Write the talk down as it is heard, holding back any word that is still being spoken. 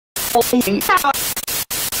Well,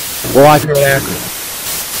 I hear accurate.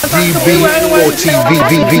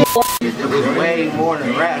 DB4Tv. It's way more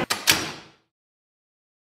than rap.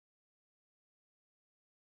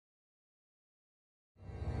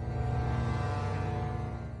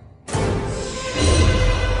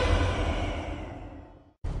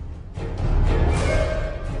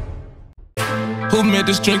 Who made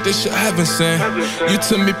this drink this shit haven't seen? You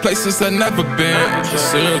took me places I've never been. You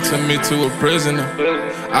served to me to a prisoner.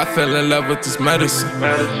 I fell in love with this medicine.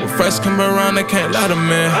 When fresh come around, I can't let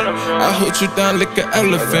them in. I hold you down like an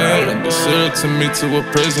elephant. You served to me to a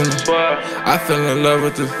prisoner. I fell in love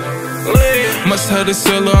with this. Must have the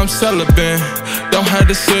seal or I'm celibate. Don't have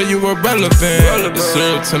the seal, you irrelevant. You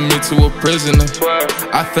served to me to a prisoner.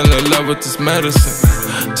 I fell in love with this medicine.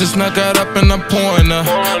 Just now got up and I'm pouring up.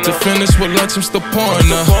 To finish with lunch, I'm still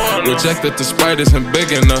pouring up. Rejected the Sprite isn't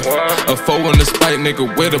big enough. A foe in the Sprite, nigga,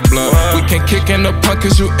 with a blunt. We can kick in the punk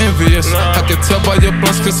cause you envious. I can tell by your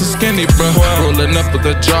blunts cause it's skinny, bruh. Rolling up with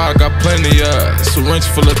a jar, I got plenty of. Syringe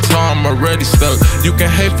full of tar, I'm already stuck. You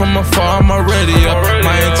can hate from afar, I'm already up.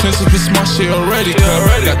 My intentions with small shit already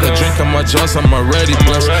cut. Got the drink on my jaws, I'm already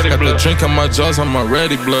blessed. Got the drink on my jaws, I'm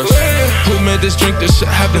already blessed. Who made this drink, this shit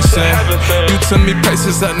haven't seen? You took me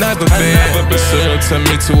places I've never been. But served to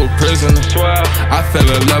me to a prisoner. I fell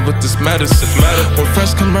in love with this medicine. When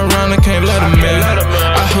friends come around, I can't let them in.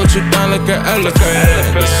 I hold you down like an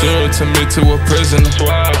elephant. But served to me to a prisoner.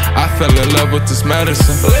 I fell in love with this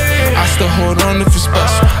medicine. I still hold on if you're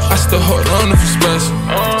special. I still hold on if you're special.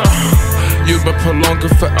 You've been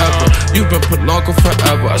prolonging forever. You've been prolonging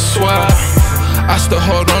forever, I swear. I still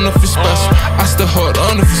hold on if you're special. I still hold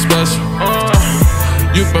on if you're special.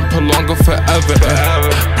 You've been prolonging forever.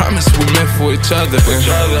 Promise we meant for each other.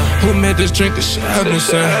 Who made this drink? This shit haven't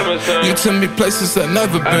seen. You took me places I've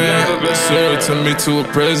never been. They served to me to a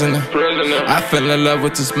prisoner. I fell in love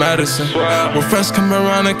with this medicine. When friends come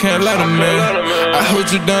around, I can't let them in. I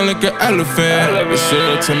hold you down like an elephant. They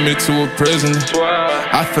served to me to a prisoner.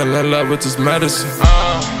 I fell in love with this medicine.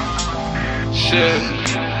 Shit.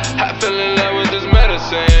 I fell in love with this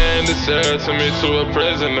medicine. They served to me to a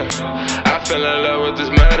prisoner. I fell in love with this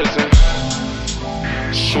medicine.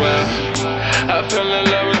 Swear. I fell in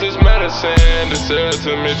love with this medicine. They served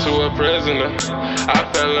to me to a prisoner. I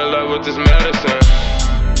fell in love with this medicine.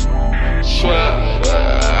 Swear.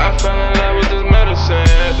 I fell in love with this medicine.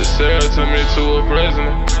 They served to me to a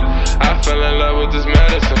prisoner. I fell in love with this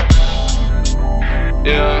medicine.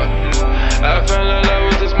 Yeah. I fell in love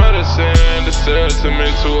with this medicine. They served to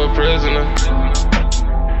me to a prisoner.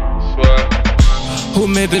 Swear. Who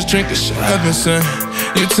made this drink? This shit haven't seen.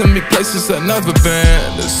 You took me places I've never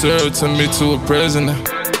been. They served to me to a prisoner.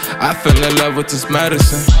 I fell in love with this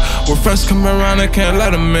medicine. When friends come around, I can't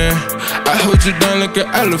let them in. I hold you down like an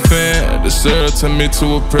elephant. They served to me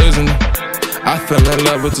to a prisoner. I fell in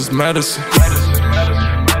love with this medicine.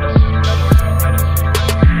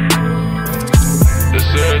 They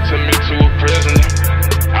served to me to a prisoner.